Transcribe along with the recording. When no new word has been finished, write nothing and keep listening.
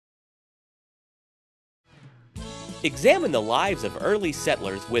Examine the lives of early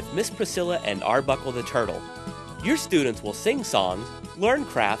settlers with Miss Priscilla and Arbuckle the Turtle. Your students will sing songs, learn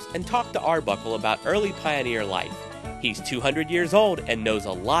crafts, and talk to Arbuckle about early pioneer life. He's 200 years old and knows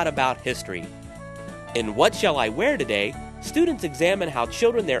a lot about history. In What Shall I Wear Today, students examine how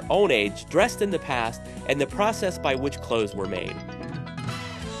children their own age dressed in the past and the process by which clothes were made.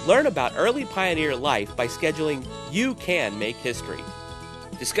 Learn about early pioneer life by scheduling You Can Make History.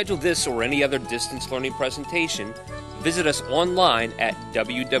 To schedule this or any other distance learning presentation, visit us online at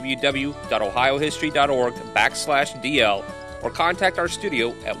www.ohiohistory.org/DL or contact our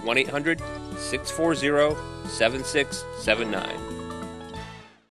studio at 1-800-640-7679.